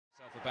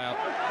About.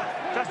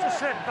 Just a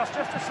sit, that's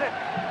just a sit.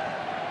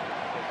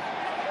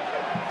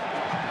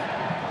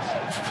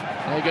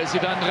 There goes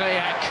Ivan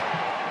Reyak.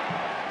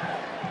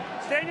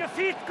 Stay on your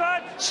feet,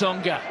 good.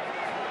 Tsonga.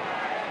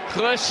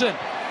 Krösen.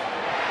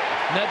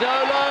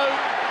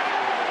 Nadolo.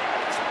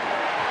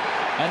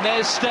 And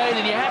there's Steyn,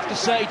 and you have to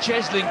say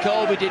Cheslin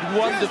Kolbe did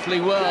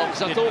wonderfully well,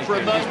 because I thought for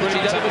a moment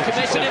he'd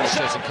overcommitted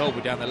himself. Cheslin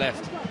Kolbe down the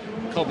left.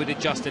 Kolbe did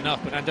just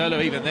enough, but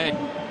Nadolo even then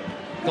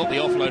got the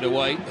offload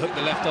away, hooked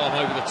the left arm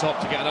over the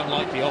top to get an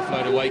unlikely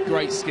offload away.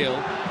 Great skill.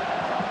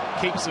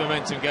 Keeps the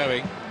momentum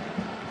going.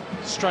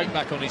 Straight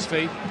back on his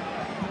feet.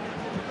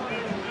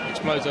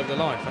 Explodes over the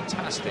line.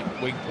 Fantastic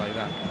wing play,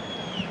 that.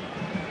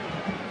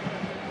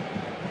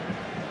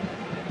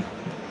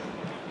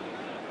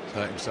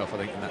 Hurt himself, I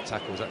think, in that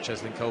tackle. Was that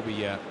Cheslin Kolbe?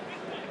 Yeah.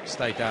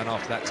 Stayed down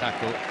after that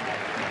tackle.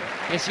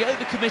 Yes, he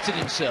overcommitted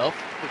himself,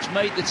 which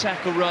made the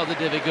tackle rather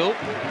difficult.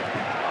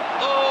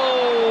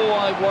 Oh,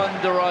 I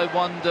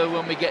wonder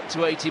when we get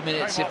to 80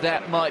 minutes if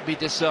that might be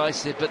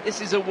decisive. But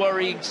this is a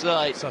worrying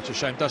sight. Such a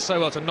shame. Does so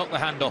well to knock the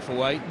handoff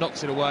away.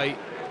 Knocks it away.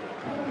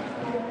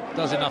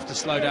 Does enough to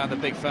slow down the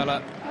big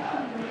fella.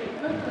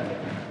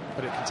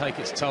 But it can take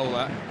its toll,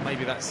 that.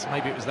 Maybe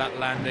it was that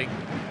landing.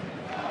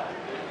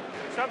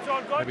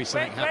 Maybe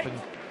something happened.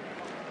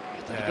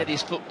 Did he get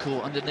his foot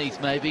caught underneath,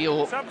 maybe,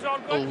 or... I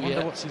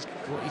wonder what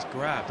he's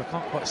grabbed. I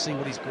can't quite see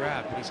what he's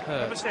grabbed, but he's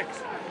hurt.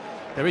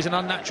 There is an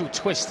unnatural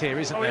twist here,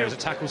 isn't there, as a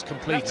tackle's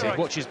completed.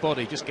 Watch his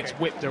body, just gets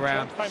whipped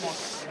around.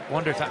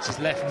 Wonder if that's his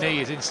left knee,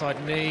 his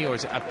inside knee, or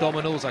is it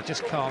abdominals? I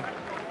just can't.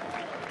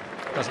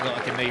 Doesn't look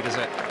like a knee, does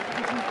it?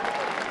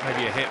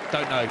 Maybe a hip,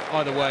 don't know.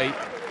 Either way,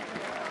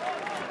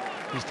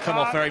 he's come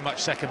off very much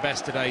second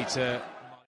best today to